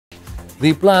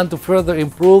The plan to further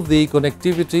improve the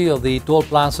connectivity of the toll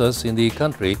plazas in the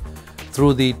country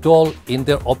through the toll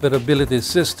interoperability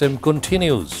system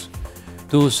continues.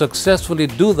 To successfully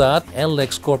do that,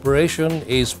 NLEX Corporation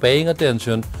is paying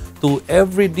attention to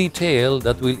every detail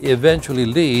that will eventually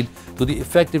lead to the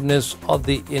effectiveness of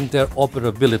the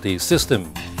interoperability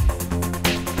system.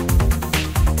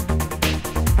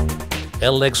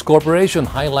 NLEX Corporation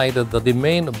highlighted that the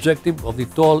main objective of the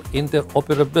toll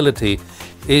interoperability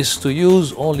is to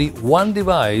use only one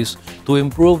device to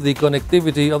improve the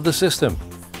connectivity of the system.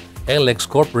 NLEX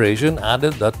Corporation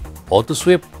added that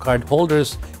AutoSweep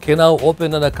cardholders can now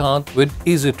open an account with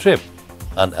Easytrip,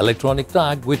 an electronic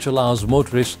tag which allows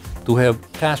motorists to have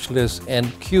cashless and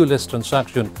queueless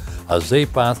transaction as they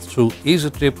pass through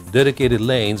Easytrip dedicated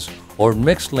lanes or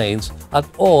mixed lanes at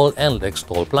all NLEX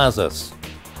toll plazas.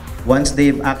 Once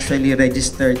they've actually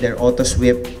registered their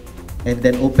AutoSweep and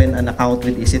then open an account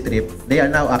with Easytrip, they are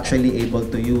now actually able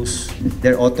to use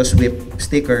their AutoSweep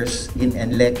stickers in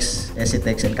NLEX,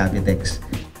 Easytex, and Cavitex.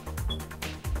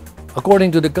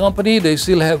 According to the company, they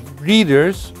still have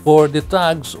readers for the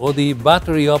tags or the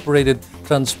battery-operated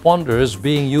transponders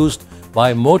being used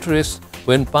by motorists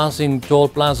when passing toll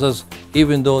plazas,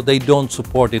 even though they don't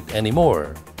support it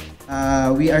anymore.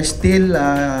 We are still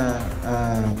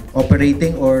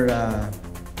operating, or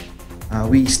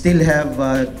we still have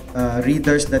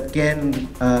readers that can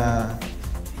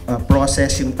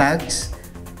process yung tags,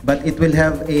 but it will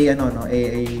have a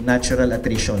natural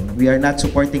attrition. We are not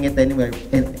supporting it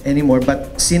anymore,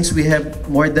 but since we have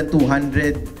more than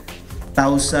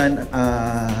 200,000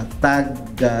 tag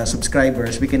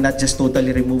subscribers, we cannot just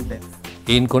totally remove them.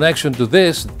 In connection to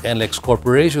this, NLEX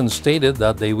Corporation stated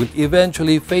that they will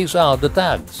eventually phase out the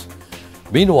tags.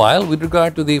 Meanwhile, with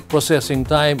regard to the processing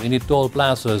time in the toll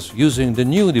plazas using the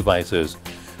new devices,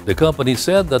 the company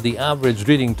said that the average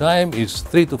reading time is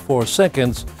 3 to 4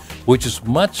 seconds, which is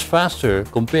much faster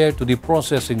compared to the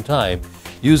processing time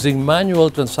using manual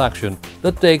transaction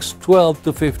that takes 12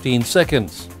 to 15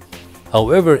 seconds.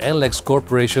 However, NLEX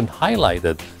Corporation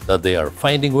highlighted that they are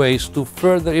finding ways to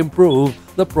further improve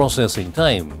the processing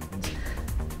time.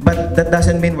 But that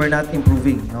doesn't mean we're not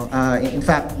improving. No? In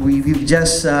fact, we've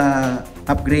just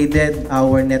upgraded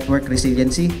our network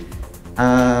resiliency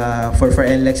for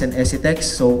NLEX and Easytex.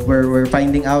 So we're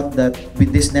finding out that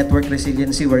with this network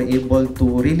resiliency, we're able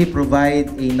to really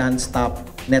provide a non-stop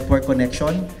network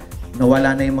connection.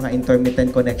 Nawala na yung mga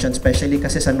intermittent connection, especially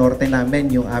kasi sa norte namin,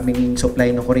 yung aming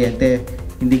supply ng kuryente,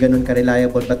 hindi ganun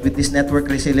ka-reliable. But with this network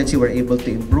resiliency, we're able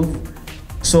to improve.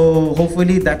 So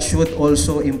hopefully that should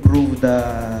also improve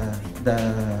the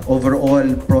overall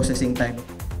processing time.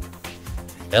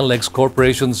 NLEX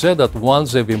Corporation said that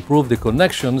once they've improved the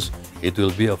connections, it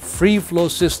will be a free-flow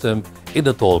system in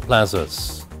the toll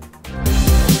plazas.